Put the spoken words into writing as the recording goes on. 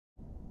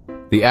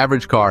The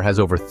average car has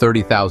over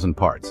 30,000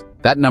 parts.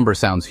 That number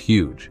sounds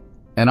huge,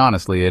 and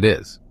honestly it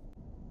is.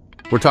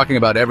 We're talking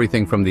about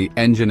everything from the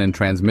engine and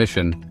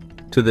transmission,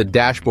 to the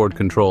dashboard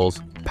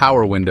controls,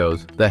 power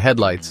windows, the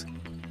headlights,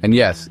 and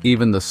yes,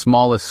 even the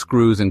smallest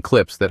screws and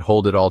clips that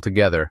hold it all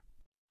together.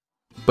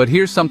 But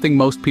here's something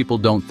most people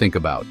don't think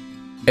about.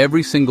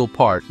 Every single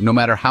part, no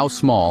matter how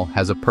small,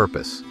 has a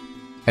purpose.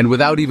 And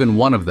without even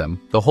one of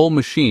them, the whole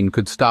machine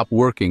could stop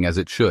working as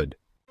it should.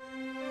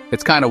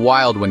 It's kind of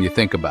wild when you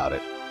think about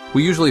it.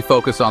 We usually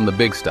focus on the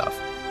big stuff,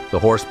 the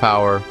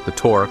horsepower, the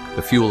torque,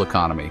 the fuel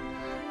economy.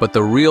 But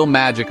the real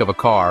magic of a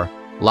car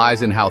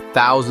lies in how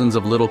thousands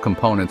of little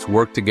components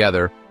work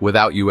together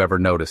without you ever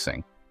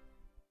noticing.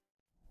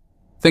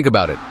 Think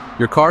about it.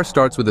 Your car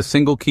starts with a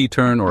single key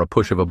turn or a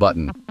push of a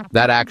button.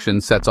 That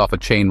action sets off a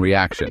chain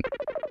reaction.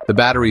 The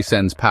battery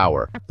sends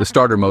power, the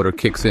starter motor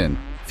kicks in,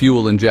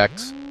 fuel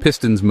injects,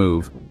 pistons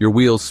move, your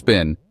wheels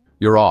spin,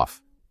 you're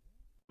off.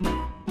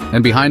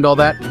 And behind all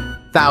that,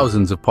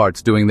 thousands of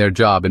parts doing their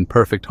job in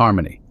perfect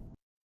harmony.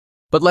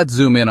 But let's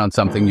zoom in on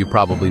something you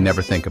probably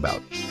never think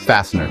about.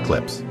 Fastener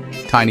clips.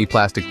 Tiny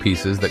plastic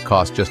pieces that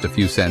cost just a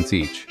few cents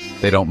each.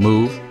 They don't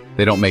move,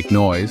 they don't make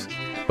noise,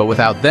 but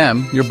without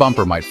them, your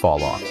bumper might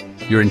fall off.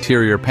 Your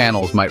interior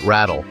panels might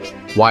rattle,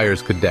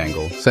 wires could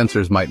dangle,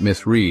 sensors might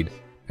misread,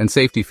 and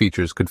safety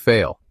features could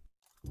fail.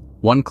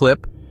 One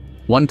clip,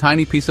 one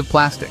tiny piece of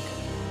plastic.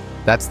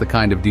 That's the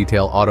kind of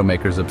detail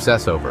automakers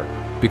obsess over,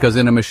 because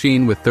in a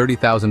machine with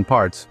 30,000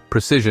 parts,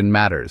 precision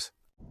matters.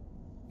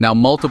 Now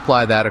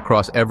multiply that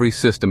across every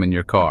system in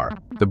your car.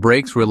 The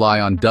brakes rely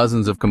on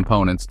dozens of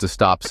components to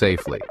stop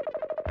safely.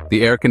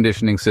 The air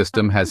conditioning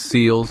system has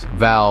seals,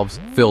 valves,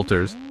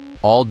 filters,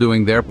 all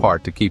doing their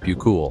part to keep you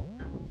cool.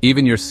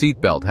 Even your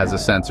seatbelt has a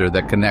sensor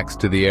that connects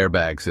to the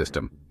airbag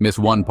system. Miss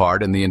one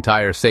part and the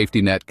entire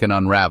safety net can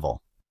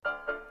unravel.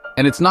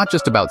 And it's not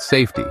just about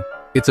safety,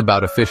 it's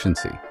about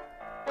efficiency.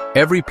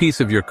 Every piece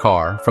of your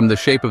car, from the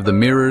shape of the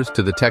mirrors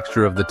to the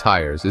texture of the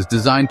tires, is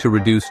designed to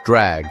reduce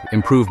drag,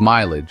 improve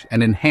mileage,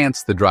 and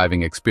enhance the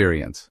driving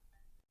experience.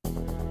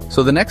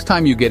 So the next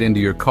time you get into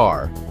your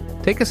car,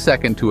 take a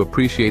second to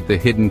appreciate the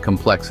hidden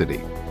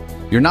complexity.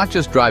 You're not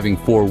just driving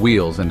 4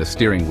 wheels and a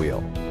steering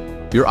wheel.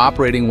 You're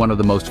operating one of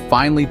the most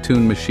finely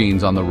tuned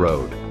machines on the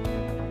road.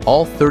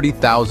 All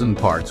 30,000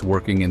 parts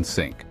working in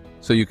sync,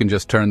 so you can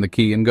just turn the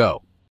key and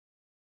go.